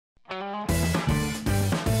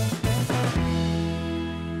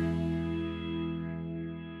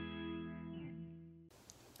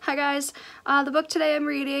Hi guys, the book today I'm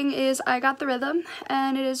reading is I Got the Rhythm,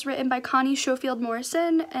 and it is written by Connie Schofield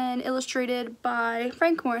Morrison and illustrated by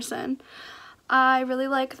Frank Morrison. I really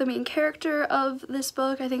like the main character of this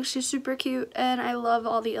book. I think she's super cute and I love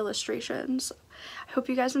all the illustrations. I hope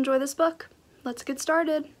you guys enjoy this book. Let's get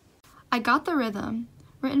started. I Got the Rhythm,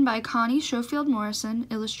 written by Connie Schofield Morrison,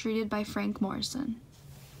 illustrated by Frank Morrison.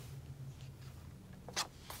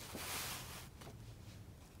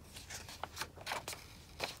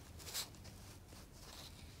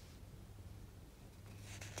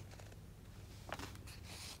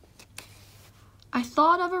 I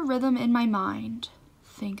thought of a rhythm in my mind.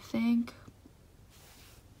 Think, think.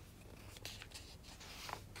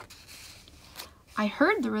 I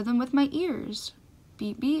heard the rhythm with my ears.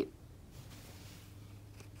 Beep, beep.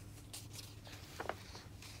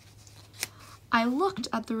 I looked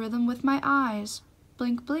at the rhythm with my eyes.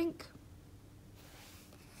 Blink, blink.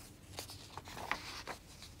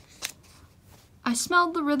 I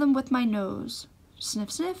smelled the rhythm with my nose.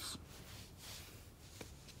 Sniff, sniff.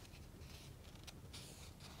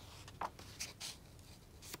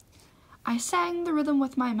 I sang the rhythm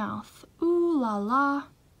with my mouth. Ooh la la.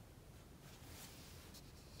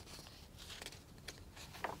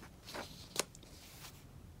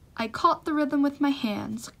 I caught the rhythm with my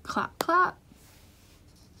hands. Clap, clap.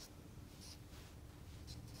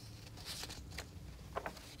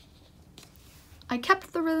 I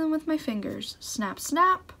kept the rhythm with my fingers. Snap,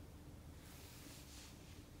 snap.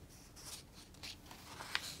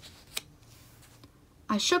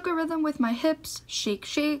 I shook a rhythm with my hips. Shake,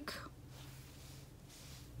 shake.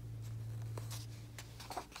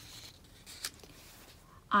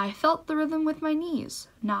 I felt the rhythm with my knees.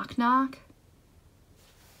 Knock, knock.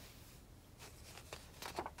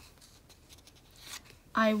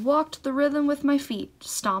 I walked the rhythm with my feet.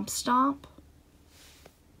 Stomp, stomp.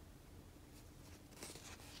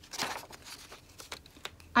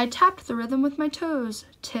 I tapped the rhythm with my toes.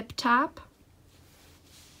 Tip, tap.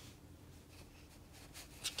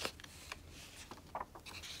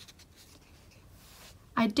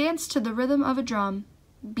 I danced to the rhythm of a drum.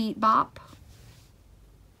 Beat, bop.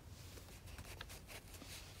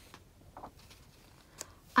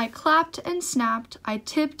 I clapped and snapped, I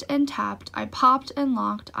tipped and tapped, I popped and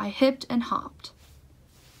locked, I hipped and hopped.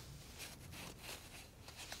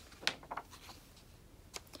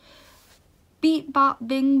 Beat, bop,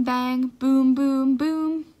 bing, bang, boom, boom,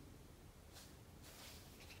 boom.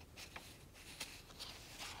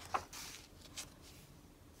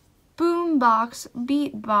 Boom, box,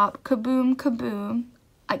 beat, bop, kaboom, kaboom.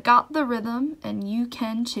 I got the rhythm and you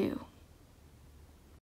can too.